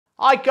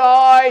Hi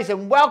guys,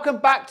 and welcome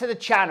back to the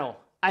channel.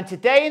 And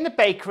today in the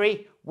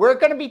bakery we're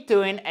going to be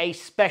doing a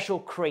special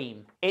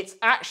cream. It's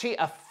actually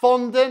a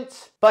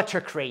fondant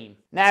buttercream.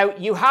 Now,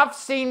 you have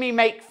seen me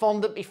make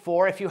fondant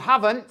before. If you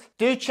haven't,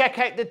 do check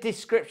out the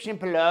description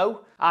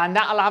below and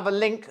that'll have a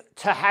link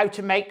to how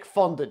to make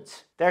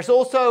fondant. There's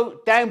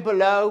also down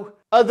below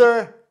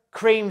other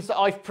creams that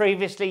I've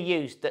previously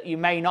used that you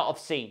may not have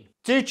seen.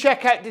 Do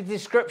check out the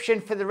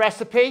description for the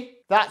recipe.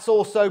 That's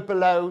also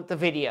below the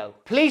video.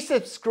 Please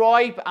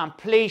subscribe and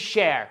please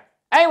share.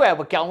 Anyway,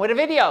 we'll get on with the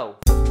video.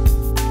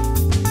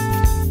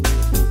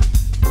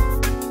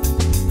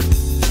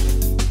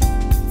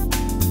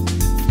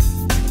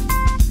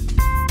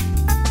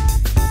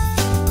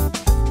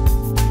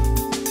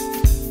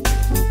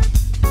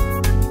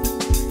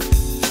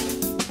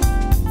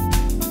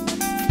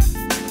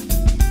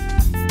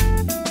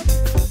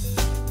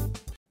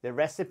 The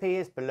recipe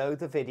is below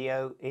the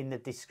video in the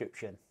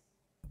description.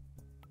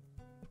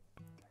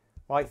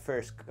 Right,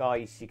 first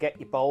guys, you get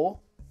your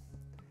bowl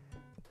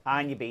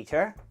and your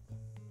beater.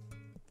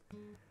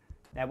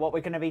 Now what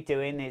we're going to be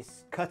doing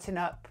is cutting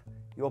up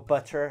your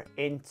butter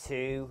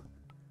into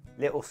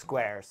little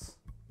squares.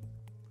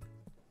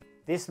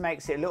 This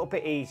makes it a little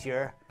bit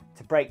easier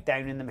to break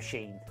down in the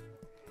machine.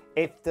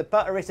 If the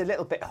butter is a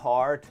little bit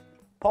hard,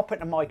 pop it in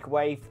the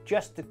microwave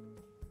just to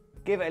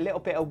give it a little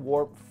bit of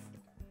warmth.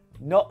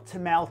 Not to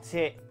melt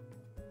it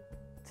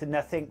to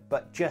nothing,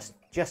 but just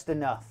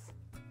enough.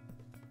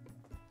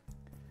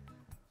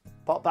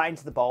 Pop that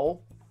into the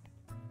bowl,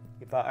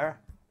 your butter,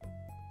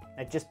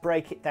 and just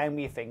break it down with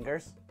your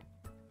fingers.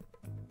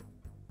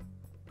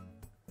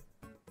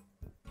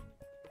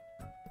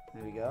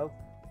 There we go.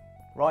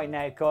 Right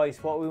now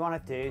guys, what we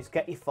want to do is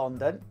get your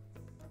fondant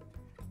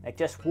and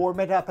just warm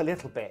it up a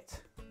little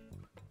bit.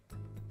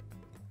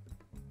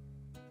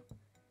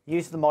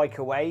 Use the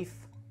microwave.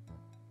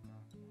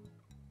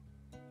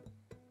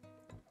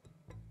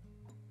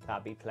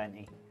 That'll be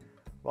plenty.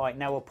 Right,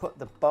 now we'll put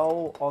the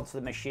bowl onto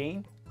the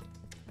machine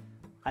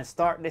and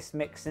start this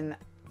mixing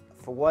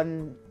for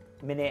 1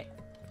 minute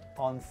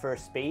on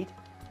first speed.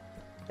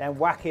 Then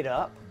whack it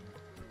up.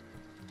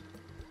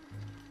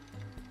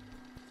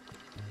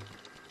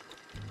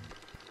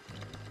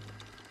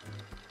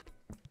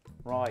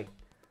 Right,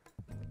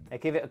 now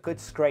give it a good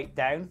scrape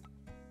down.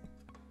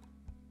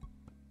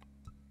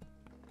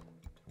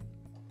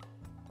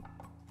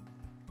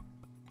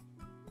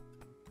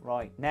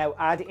 Right, now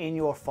add in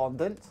your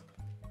fondant.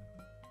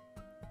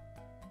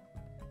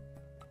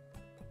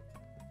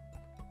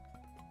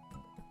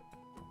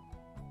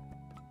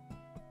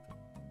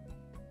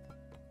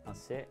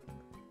 That's it.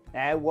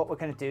 Now what we're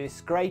going to do is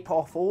scrape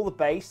off all the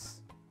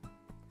base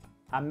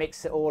and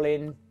mix it all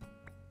in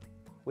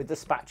with the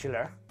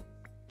spatula.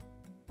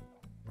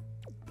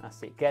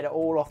 That's it, get it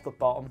all off the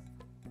bottom.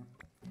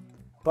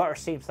 Butter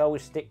seems to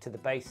always stick to the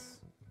base.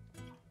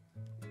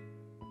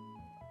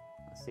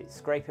 That's it,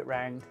 scrape it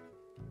round.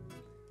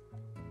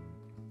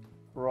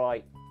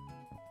 Right,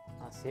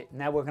 that's it.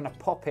 Now we're going to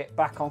pop it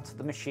back onto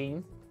the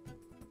machine.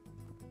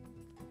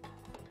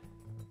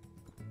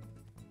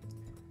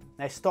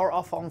 Now start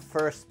off on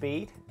first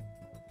speed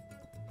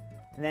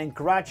and then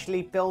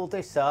gradually build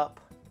this up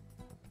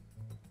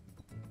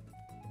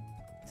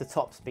to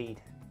top speed.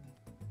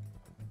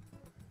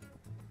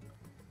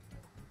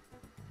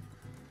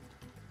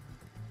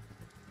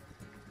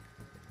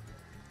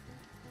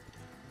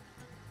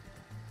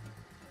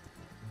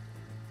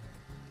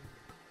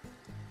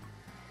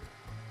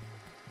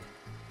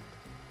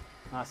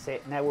 That's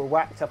it. Now we're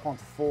whacked up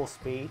onto full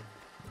speed.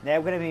 Now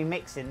we're going to be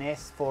mixing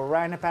this for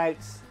around about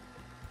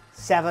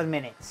 7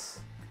 minutes.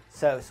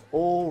 So it's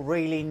all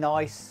really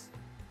nice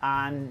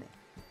and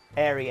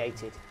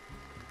aerated.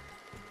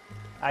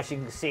 As you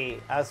can see,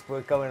 as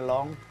we're going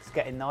along, it's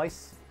getting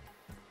nice.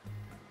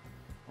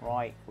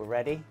 Right, we're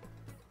ready.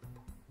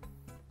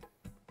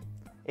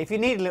 If you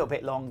need a little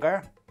bit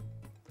longer,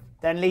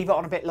 then leave it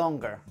on a bit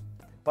longer.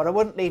 But I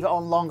wouldn't leave it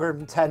on longer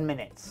than 10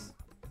 minutes.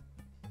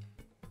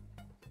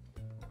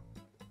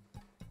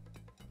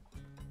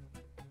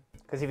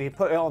 Because if you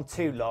put it on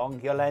too long,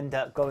 you'll end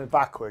up going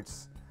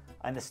backwards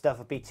and the stuff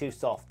will be too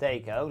soft. There you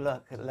go,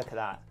 look at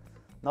that.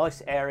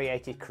 Nice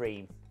aerated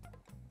cream.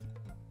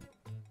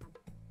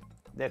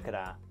 Look at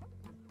that.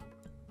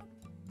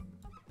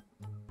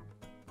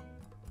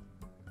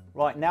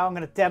 Right, now I'm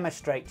going to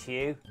demonstrate to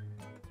you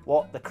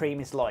what the cream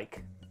is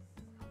like.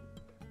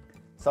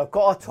 So I've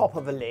got a top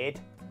of a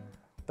lid,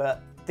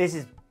 but this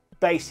is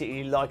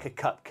basically like a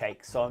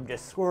cupcake. So I'm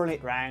just swirling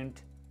it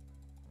round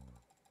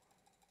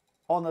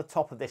on the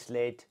top of this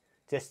lid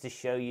just to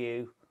show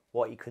you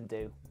what you can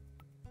do.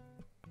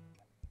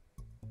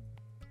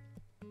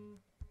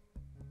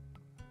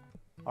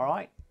 All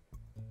right,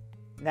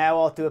 now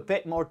I'll do a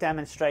bit more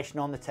demonstration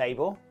on the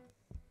table.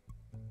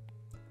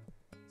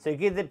 So you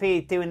could be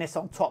doing this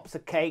on tops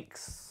of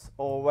cakes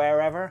or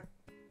wherever.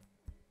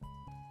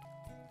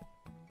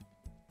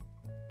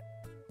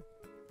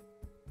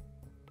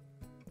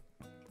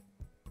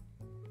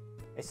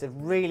 It's a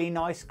really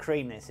nice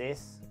cream, this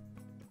is.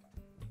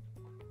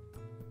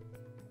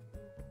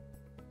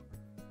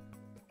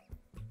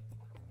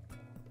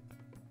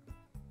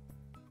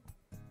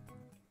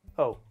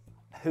 Oh,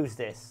 who's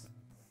this?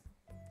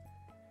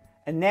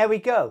 And there we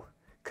go.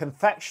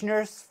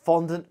 Confectioner's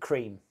Fondant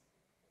Cream.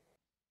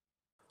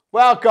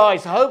 Well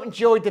guys, I hope you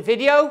enjoyed the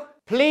video.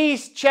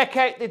 Please check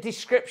out the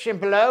description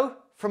below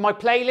for my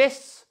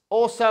playlists.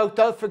 Also,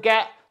 don't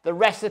forget the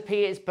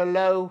recipe is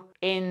below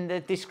in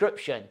the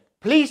description.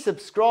 Please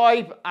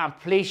subscribe and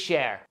please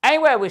share.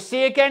 Anyway, we'll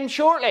see you again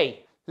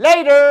shortly.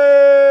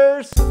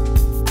 Laters!